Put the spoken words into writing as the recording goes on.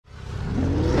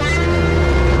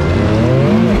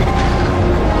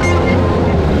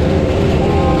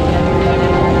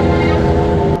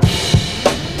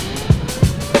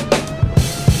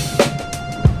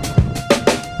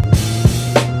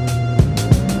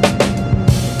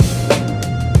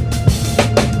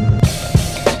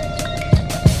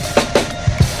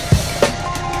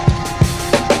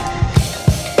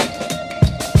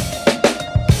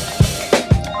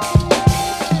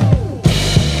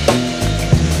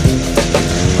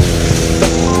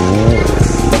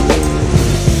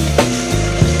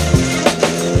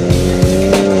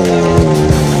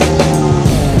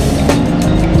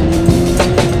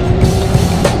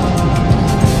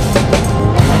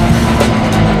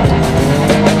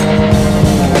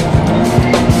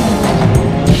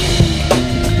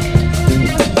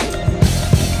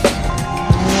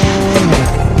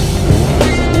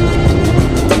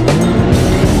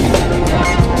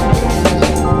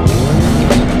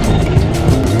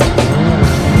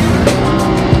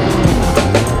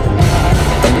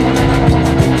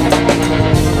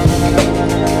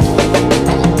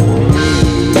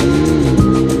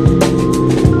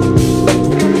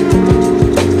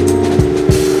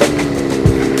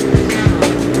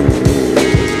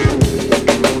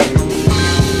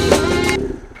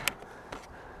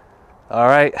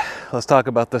let's talk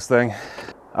about this thing.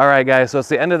 All right, guys, so it's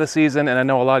the end of the season, and I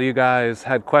know a lot of you guys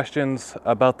had questions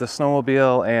about the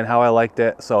snowmobile and how I liked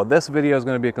it. So this video is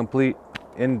going to be a complete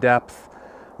in-depth,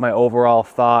 my overall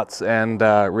thoughts and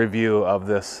review of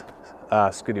this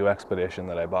Skidoo Expedition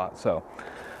that I bought. So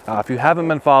if you haven't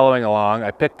been following along,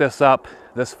 I picked this up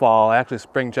this fall. I actually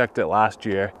spring checked it last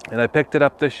year, and I picked it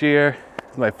up this year.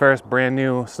 It's my first brand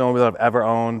new snowmobile I've ever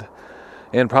owned,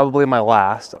 and probably my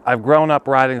last. I've grown up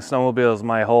riding snowmobiles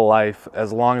my whole life,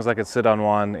 as long as I could sit on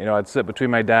one. You know, I'd sit between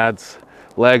my dad's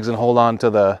legs and hold on to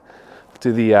the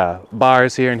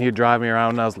bars here, and he'd drive me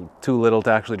around when I was too little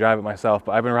to actually drive it myself.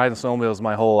 But I've been riding snowmobiles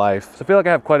my whole life, so I feel like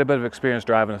I have quite a bit of experience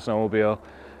driving a snowmobile,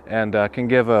 and can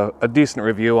give a decent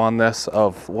review on this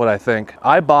of what I think.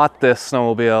 I bought this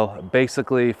snowmobile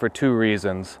basically for two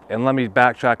reasons, and let me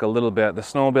backtrack a little bit. The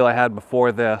snowmobile I had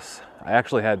before this, I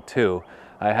actually had two.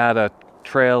 I had a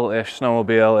trail-ish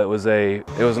snowmobile. It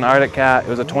was an Arctic Cat. It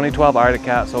was a 2012 Arctic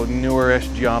Cat, so newer-ish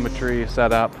geometry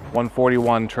setup,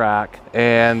 141 track.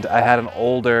 And I had an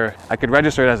older, I could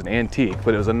register it as an antique,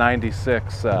 but it was a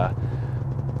 96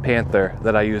 Panther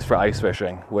that I used for ice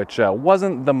fishing, which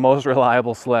wasn't the most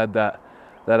reliable sled that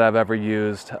I've ever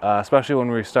used, especially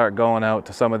when we start going out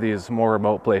to some of these more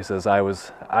remote places.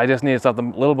 I just needed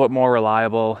something a little bit more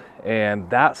reliable, and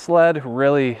that sled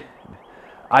really,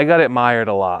 I got it mired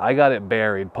a lot. I got it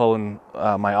buried, pulling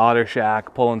my otter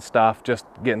shack, pulling stuff, just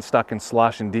getting stuck in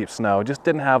slush and deep snow. Just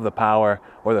didn't have the power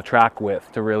or the track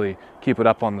width to really keep it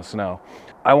up on the snow.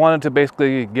 I wanted to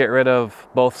basically get rid of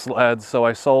both sleds, so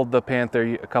I sold the Panther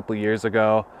a couple of years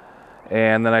ago,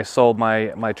 and then I sold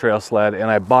my trail sled, and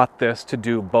I bought this to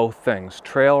do both things,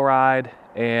 trail ride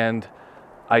and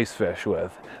ice fish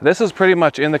with. This is pretty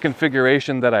much in the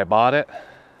configuration that I bought it,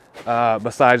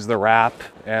 besides the wrap,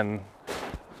 and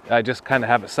I just kind of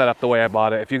have it set up the way I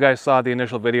bought it. If you guys saw the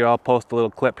initial video, I'll post a little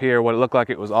clip here. What it looked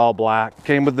like, it was all black.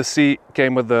 Came with the seat,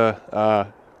 came with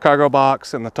the cargo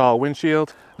box and the tall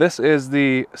windshield. This is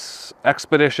the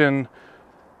Expedition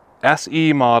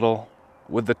SE model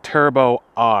with the Turbo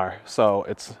R. So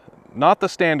it's not the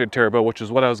standard turbo, which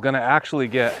is what I was gonna actually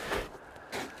get.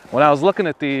 When I was looking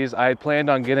at these, I had planned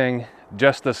on getting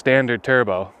just the standard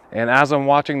turbo. And as I'm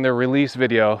watching the release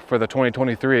video for the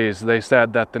 2023s, they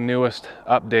said that the newest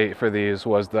update for these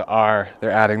was the R. They're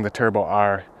adding the Turbo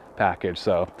R package.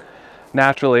 So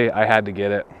naturally, I had to get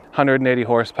it. 180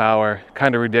 horsepower,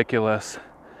 kind of ridiculous,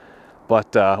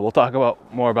 but we'll talk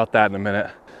more about that in a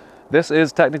minute. This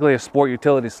is technically a sport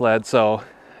utility sled, so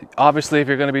obviously if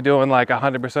you're going to be doing like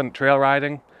 100% trail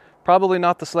riding, probably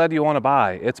not the sled you want to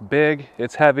buy. It's big,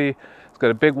 it's heavy, it's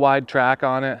got a big wide track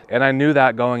on it, and I knew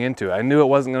that going into it. I knew it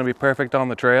wasn't going to be perfect on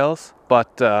the trails,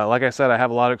 but like I said, I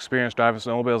have a lot of experience driving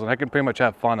snowmobiles, and I can pretty much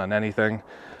have fun on anything,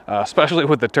 especially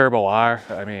with the Turbo R.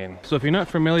 I mean, so if you're not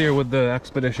familiar with the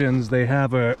Expeditions, they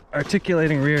have a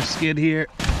articulating rear skid here,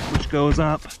 which goes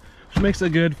up, which makes it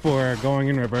good for going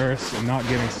in reverse and not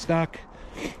getting stuck.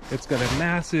 It's got a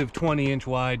massive 20-inch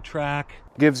wide track,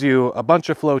 gives you a bunch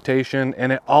of flotation,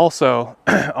 and it also,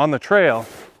 on the trail,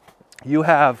 you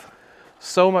have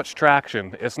so much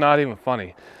traction, it's not even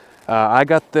funny. I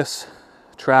got this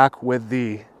track with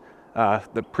the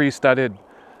pre-studded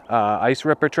ice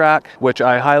ripper track, which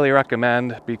I highly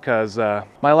recommend because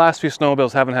my last few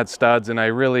snowmobiles haven't had studs, and I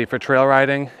really, for trail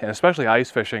riding and especially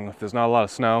ice fishing, if there's not a lot of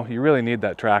snow, you really need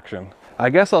that traction. I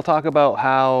guess I'll talk about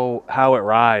how it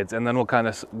rides, and then we'll kind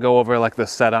of go over like the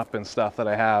setup and stuff that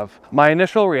I have. My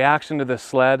initial reaction to this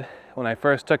sled when I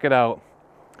first took it out,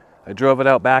 I drove it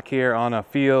out back here on a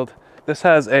field. This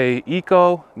has a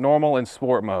eco, normal, and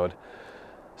sport mode.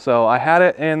 So I had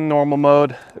it in normal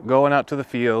mode going out to the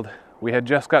field. We had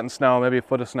just gotten snow, maybe a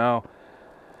foot of snow.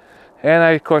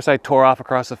 And of course I tore off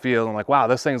across the field. I'm like, wow,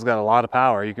 this thing's got a lot of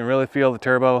power. You can really feel the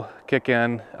turbo kick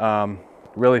in,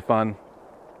 really fun.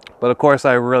 But of course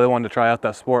I really wanted to try out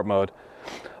that sport mode.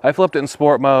 I flipped it in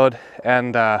sport mode,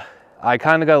 and I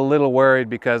kind of got a little worried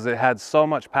because it had so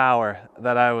much power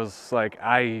that I was like,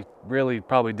 I really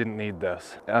probably didn't need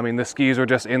this. I mean, the skis were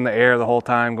just in the air the whole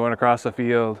time going across the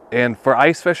field. And for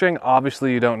ice fishing,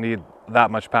 obviously you don't need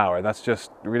that much power. That's just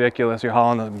ridiculous. You're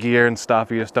hauling the gear and stuff,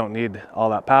 you just don't need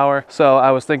all that power. So I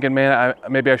was thinking, man,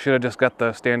 maybe I should have just got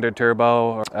the standard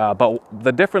turbo. But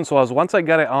the difference was, once I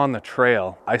got it on the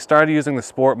trail, I started using the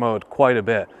sport mode quite a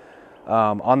bit.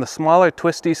 On the smaller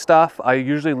twisty stuff, I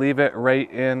usually leave it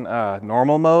right in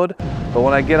normal mode. But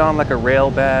when I get on like a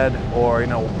rail bed, or, you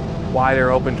know,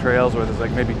 wider open trails where there's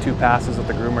like maybe 2 passes that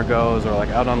the groomer goes, or like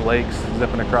out on lakes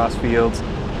zipping across fields,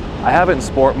 I have it in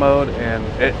sport mode, and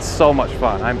it's so much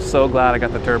fun. I'm so glad I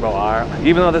got the Turbo R.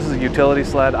 Even though this is a utility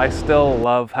sled, I still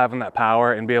love having that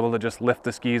power and be able to just lift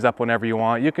the skis up whenever you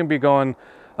want. You can be going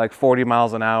like 40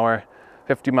 miles an hour,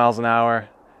 50 miles an hour,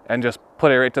 and just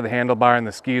put it right to the handlebar, and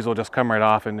the skis will just come right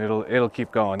off, and it'll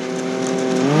keep going.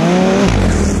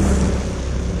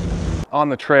 On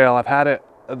the trail, I've had it,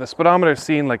 the speedometer's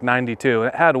seen like 92,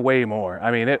 and it had way more.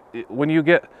 I mean, when you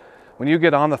get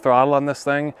on the throttle on this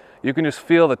thing, you can just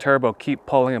feel the turbo keep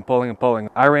pulling and pulling and pulling.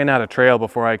 I ran out of trail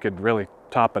before I could really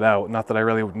top it out. Not that I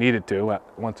really needed to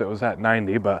once it was at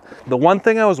 90, but the one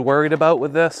thing I was worried about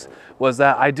with this was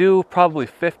that I do probably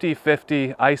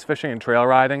 50-50 ice fishing and trail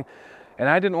riding, and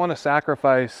I didn't want to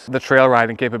sacrifice the trail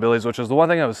riding capabilities, which is the one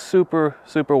thing I was super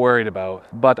worried about.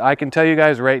 But I can tell you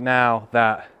guys right now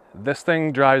that this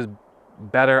thing drives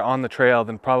better on the trail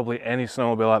than probably any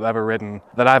snowmobile I've ever ridden,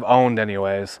 that I've owned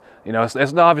anyways. You know, it's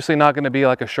obviously not going to be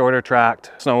like a shorter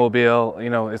tracked snowmobile, you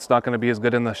know, it's not going to be as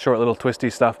good in the short little twisty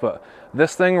stuff, but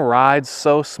this thing rides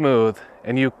so smooth,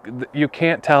 and you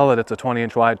can't tell that it's a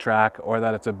 20-inch wide track or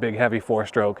that it's a big heavy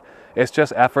 4-stroke. It's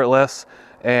just effortless,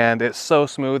 and it's so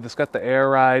smooth. It's got the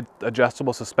air ride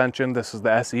adjustable suspension. This is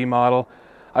the SE model.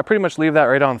 I pretty much leave that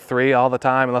right on 3 all the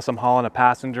time. Unless I'm hauling a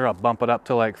passenger, I'll bump it up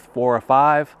to like 4 or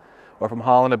 5. Or if I'm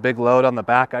hauling a big load on the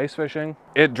back ice fishing.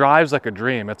 It drives like a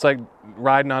dream. It's like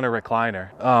riding on a recliner.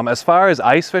 As far as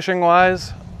ice fishing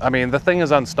wise, I mean, the thing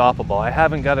is unstoppable. I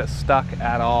haven't got it stuck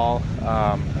at all.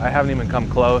 I haven't even come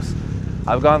close.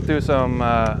 I've gone through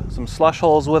some slush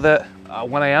holes with it.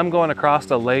 When I am going across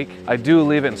the lake, I do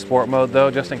leave it in sport mode though,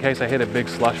 just in case I hit a big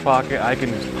slush pocket. I can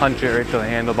just punch it right to the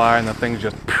handlebar and the thing's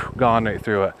just gone right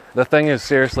through it. The thing is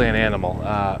seriously an animal.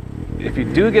 If you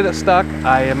do get it stuck,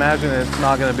 I imagine it's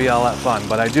not going to be all that fun,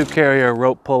 but I do carry a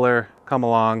rope puller come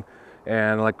along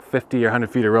and like 50 or 100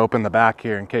 feet of rope in the back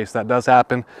here in case that does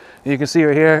happen. And you can see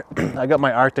right here, I got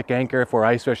my Arctic anchor for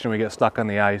ice fishing. We get stuck on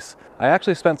the ice. I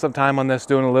actually spent some time on this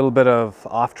doing a little bit of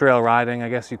off-trail riding, I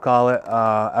guess you call it,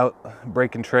 out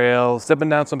breaking trails, zipping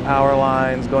down some power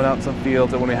lines, going out in some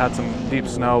fields. And when we had some deep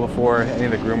snow before any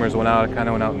of the groomers went out, I kind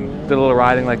of went out and did a little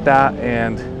riding like that.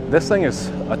 And this thing is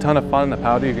a ton of fun in the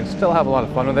powder. You can still have a lot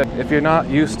of fun with it. If you're not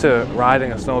used to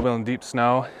riding a snowmobile in deep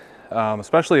snow,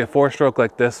 especially a 4-stroke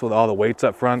like this with all the weights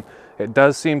up front, it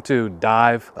does seem to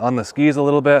dive on the skis a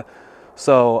little bit.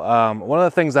 So one of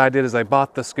the things I did is I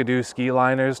bought the Skidoo ski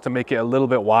liners to make it a little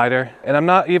bit wider. And I'm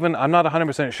not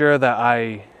 100% sure that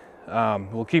I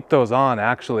will keep those on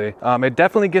actually. It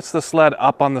definitely gets the sled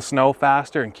up on the snow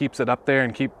faster and keeps it up there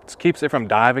and keeps it from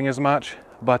diving as much.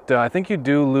 But I think you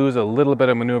do lose a little bit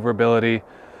of maneuverability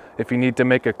if you need to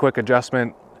make a quick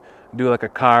adjustment, do like a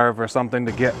carve or something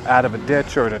to get out of a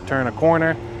ditch or to turn a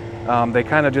corner. They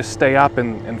kind of just stay up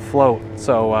and float.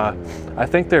 So I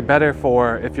think they're better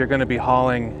for if you're going to be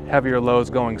hauling heavier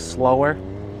loads going slower.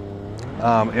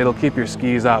 It'll keep your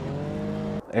skis up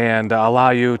and allow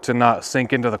you to not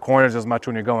sink into the corners as much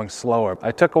when you're going slower.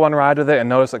 I took one ride with it and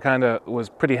noticed it kind of was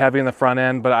pretty heavy in the front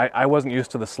end, but I wasn't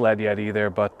used to the sled yet either.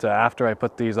 But after I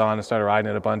put these on and started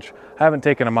riding it a bunch, I haven't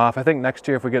taken them off. I think next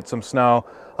year if we get some snow,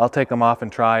 I'll take them off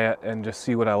and try it and just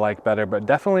see what I like better. But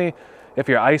definitely if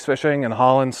you're ice fishing and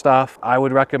hauling stuff, I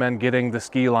would recommend getting the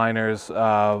ski liners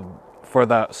for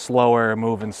the slower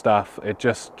moving stuff. It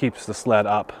just keeps the sled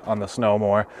up on the snow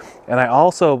more. And I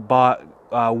also bought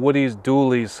Woody's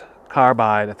Dualies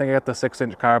carbide. I think I got the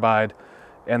 6-inch carbide,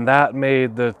 and that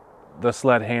made the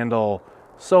sled handle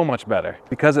so much better.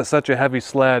 Because it's such a heavy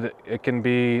sled, it can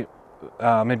be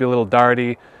maybe a little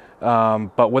darty,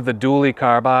 but with the dually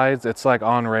carbides, it's like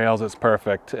on rails, it's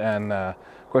perfect. And of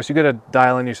course you got to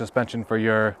dial in your suspension for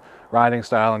your riding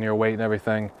style and your weight and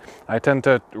everything. I tend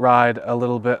to ride a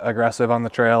little bit aggressive on the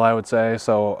trail, I would say,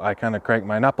 so I kind of crank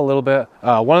mine up a little bit.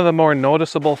 One of the more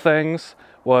noticeable things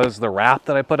was the wrap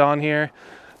that I put on here.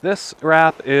 This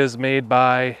wrap is made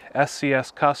by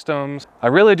SCS Customs. I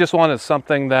really just wanted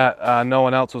something that no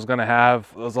one else was going to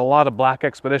have. There's a lot of black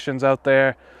expeditions out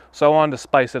there, so I wanted to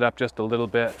spice it up just a little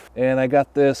bit. And I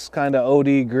got this kind of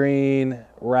OD green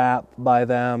wrap by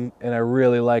them, and I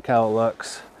really like how it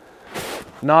looks.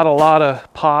 Not a lot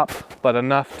of pop, but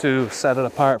enough to set it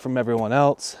apart from everyone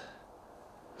else.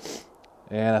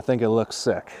 And I think it looks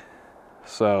sick.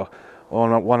 So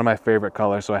one of my favorite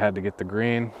colors, so I had to get the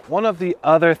green. One of the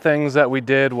other things that we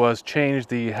did was change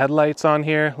the headlights on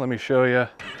here. Let me show you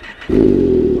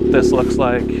what this looks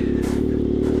like.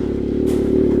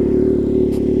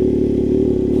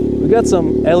 We got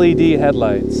some LED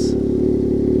headlights.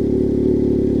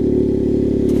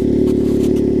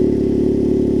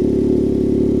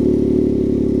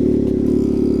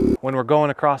 When we're going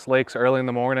across lakes early in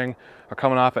the morning or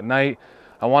coming off at night,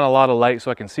 I want a lot of light so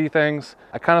I can see things.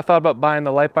 I kind of thought about buying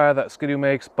the light bar that Skidoo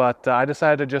makes, but I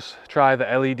decided to just try the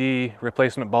LED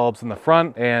replacement bulbs in the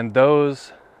front, and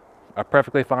those are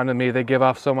perfectly fine with me. They give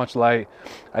off so much light.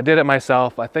 I did it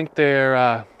myself. I think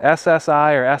they're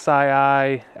SSI or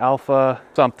SII Alpha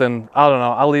something. I don't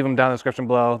know. I'll leave them down in the description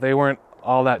below. They weren't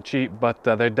all that cheap, but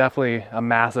they're definitely a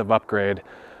massive upgrade.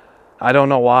 I don't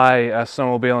know why a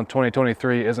snowmobile in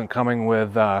 2023 isn't coming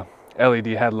with LED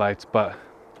headlights, but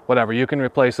whatever. You can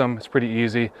replace them. It's pretty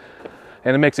easy,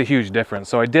 and it makes a huge difference.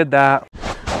 So I did that.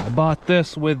 I bought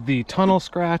this with the tunnel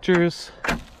scratchers,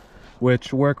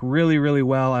 which work really, really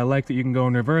well. I like that you can go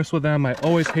in reverse with them. I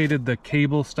always hated the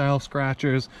cable style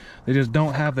scratchers. They just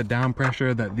don't have the down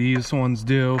pressure that these ones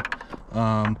do.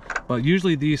 But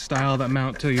usually these style that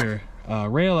mount to your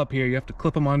rail up here, you have to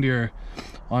clip them onto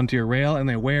your rail, and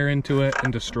they wear into it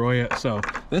and destroy it. So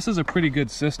this is a pretty good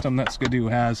system that Skidoo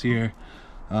has here.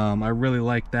 I really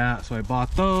like that, so I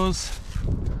bought those.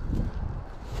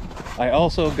 I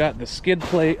also got the skid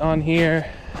plate on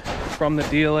here from the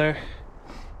dealer,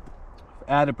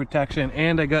 added protection,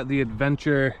 and I got the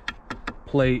adventure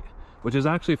plate, which is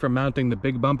actually for mounting the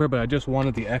big bumper, but I just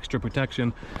wanted the extra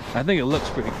protection. I think it looks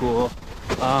pretty cool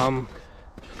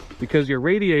because your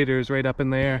radiator is right up in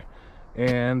there,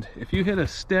 and if you hit a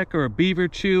stick or a beaver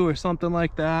chew or something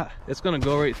like that, it's gonna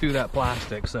go right through that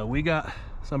plastic. So we got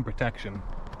some protection.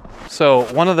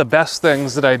 So one of the best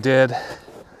things that I did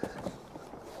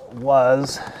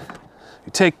was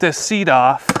you take this seat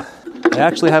off. I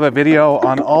actually have a video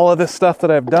on all of this stuff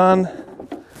that I've done,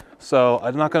 so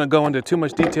I'm not going to go into too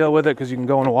much detail with it because you can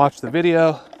go and watch the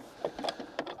video.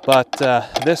 But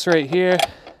this right here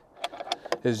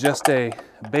is just a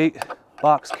bait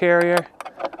box carrier.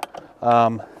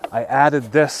 I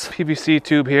added this PVC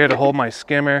tube here to hold my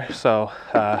skimmer, so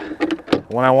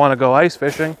when I want to go ice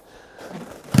fishing,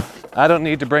 I don't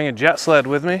need to bring a jet sled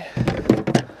with me.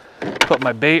 Put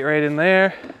my bait right in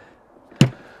there,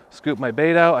 scoop my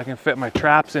bait out. I can fit my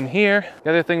traps in here. The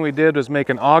other thing we did was make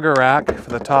an auger rack for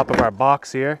the top of our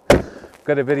box here.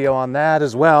 Got a video on that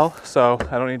as well, so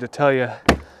I don't need to tell you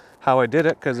how I did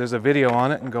it because there's a video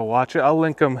on it, and go watch it. I'll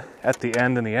link them at the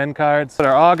end in the end cards. Put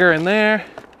our auger in there.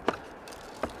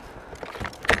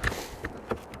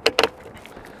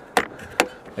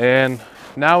 And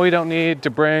now we don't need to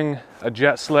bring a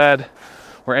jet sled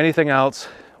or anything else.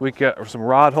 We got some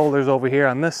rod holders over here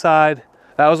on this side.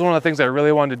 That was one of the things I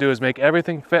really wanted to do, is make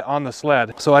everything fit on the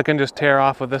sled, so I can just tear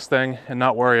off with this thing and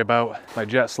not worry about my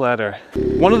jet sled. Or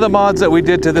one of the mods that we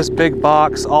did to this big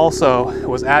box also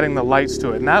was adding the lights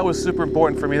to it, and that was super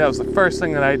important for me. That was the first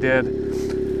thing that I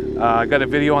did. I got a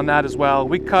video on that as well.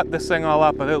 We cut this thing all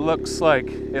up, but it looks like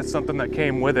it's something that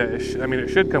came with it. I mean, it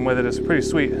should come with it. It's a pretty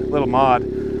sweet little mod.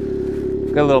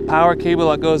 Got a little power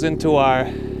cable that goes into our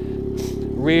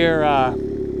rear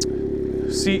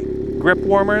seat grip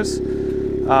warmers.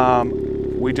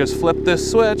 We just flip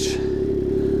this switch.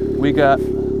 We got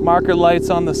marker lights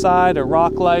on the side, or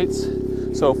rock lights.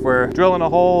 So if we're drilling a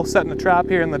hole, setting a trap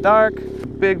here in the dark,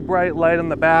 big bright light on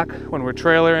the back when we're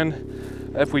trailering.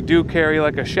 If we do carry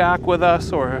like a shack with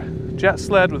us or a jet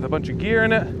sled with a bunch of gear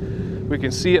in it, we can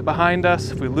see it behind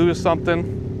us if we lose something.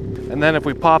 And then if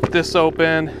we pop this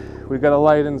open, we've got a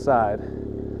light inside.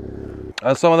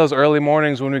 Some of those early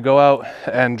mornings when we go out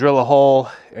and drill a hole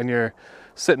and you're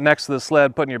sitting next to the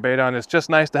sled putting your bait on, it's just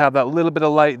nice to have that little bit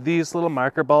of light. These little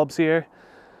marker bulbs here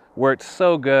worked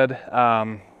so good.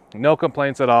 No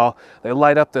complaints at all. They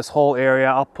light up this whole area.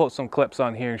 I'll put some clips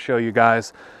on here and show you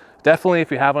guys. Definitely, if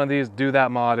you have one of these, do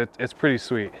that mod. It's pretty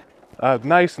sweet.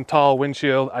 Nice and tall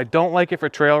windshield. I don't like it for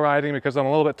trail riding because I'm a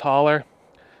little bit taller,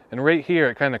 and right here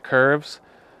it kind of curves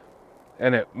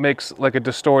and it makes like a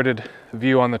distorted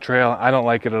view on the trail. I don't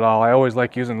like it at all. I always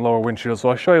like using lower windshields, so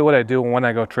I'll show you what I do when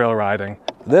I go trail riding.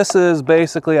 This is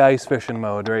basically ice fishing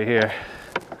mode right here.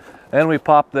 Then we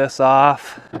pop this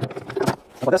off.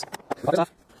 Pop this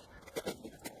off.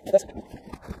 This. And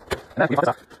then we pop this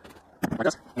off. Like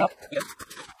this. No.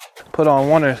 Put on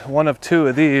one of two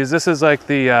of these. This is like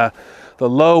the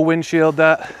low windshield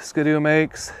that Skidoo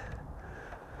makes,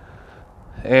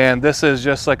 and this is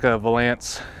just like a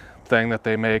Valance thing that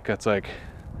they make. It's like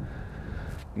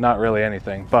not really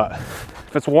anything, but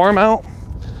if it's warm out,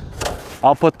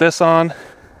 I'll put this on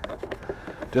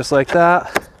just like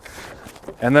that,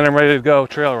 and then I'm ready to go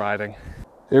trail riding.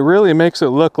 It really makes it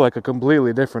look like a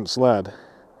completely different sled.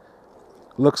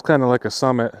 It looks kind of like a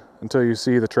Summit until you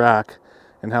see the track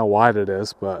and how wide it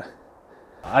is. But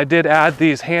I did add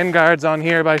these hand guards on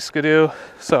here by Skidoo,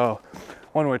 so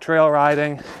when we're trail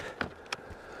riding,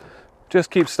 just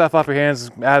keep stuff off your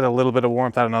hands, add a little bit of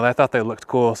warmth. I don't know, I thought they looked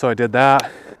cool, so I did that.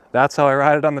 That's how I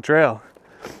ride it on the trail.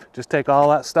 Just take all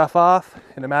that stuff off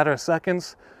in a matter of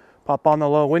seconds, pop on the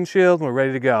low windshield, and we're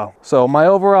ready to go. So my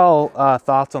overall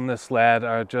thoughts on this sled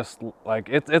are just like,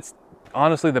 it's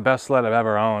honestly the best sled I've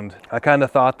ever owned. I kind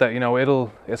of thought that, you know,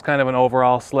 it's kind of an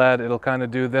overall sled. It'll kind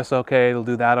of do this okay, it'll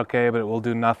do that okay, but it will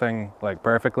do nothing like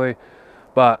perfectly.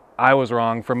 But I was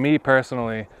wrong. For me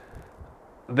personally,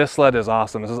 this sled is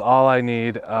awesome. This is all I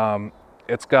need.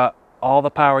 It's got all the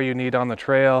power you need on the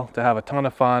trail to have a ton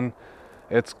of fun.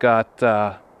 It's got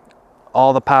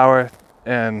all the power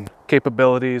and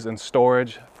capabilities and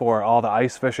storage for all the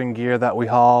ice fishing gear that we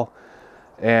haul,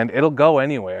 and it'll go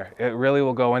anywhere. It really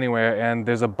will go anywhere. And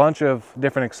there's a bunch of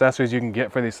different accessories you can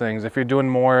get for these things. If you're doing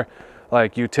more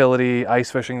like utility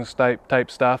ice fishing type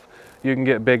stuff, you can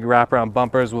get big wraparound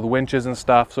bumpers with winches and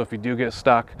stuff, so if you do get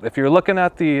stuck. If you're looking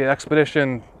at the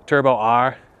Expedition Turbo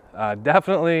R, I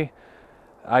definitely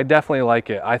like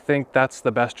it. I think that's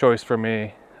the best choice for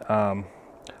me.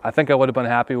 I think I would have been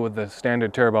happy with the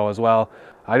standard turbo as well.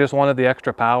 I just wanted the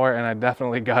extra power, and I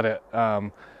definitely got it.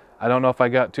 I don't know if I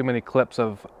got too many clips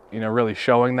of, you know, really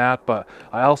showing that, but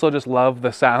I also just love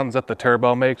the sounds that the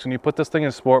turbo makes. When you put this thing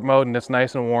in sport mode and it's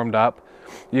nice and warmed up,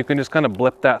 you can just kind of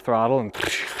blip that throttle and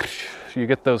you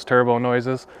get those turbo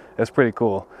noises. It's pretty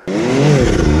cool.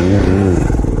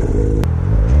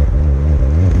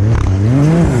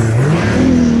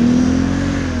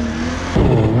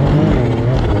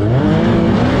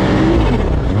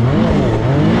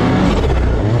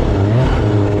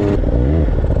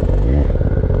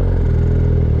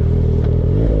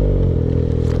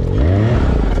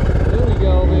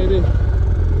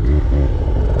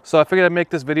 So I figured I'd make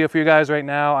this video for you guys right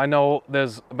now. I know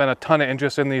there's been a ton of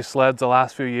interest in these sleds the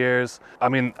last few years. I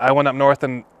mean, I went up north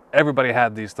and everybody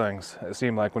had these things. It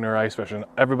seemed like when we were ice fishing,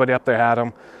 everybody up there had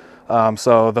them.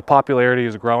 So the popularity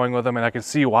is growing with them, and I can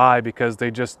see why, because they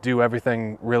just do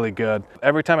everything really good.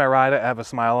 Every time I ride it, I have a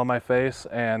smile on my face,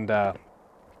 and I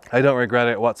don't regret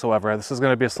it whatsoever. This is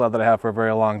gonna be a sled that I have for a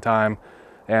very long time.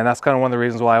 And that's kind of one of the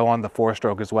reasons why I wanted the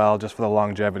 4-stroke as well, just for the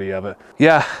longevity of it.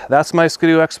 Yeah, that's my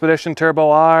Skidoo Expedition Turbo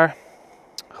R.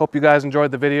 Hope you guys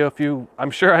enjoyed the video.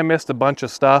 I'm sure I missed a bunch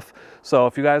of stuff. So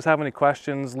if you guys have any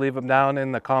questions, leave them down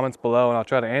in the comments below and I'll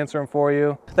try to answer them for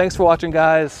you. Thanks for watching,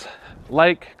 guys.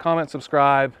 Like, comment,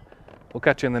 subscribe. We'll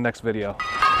catch you in the next video.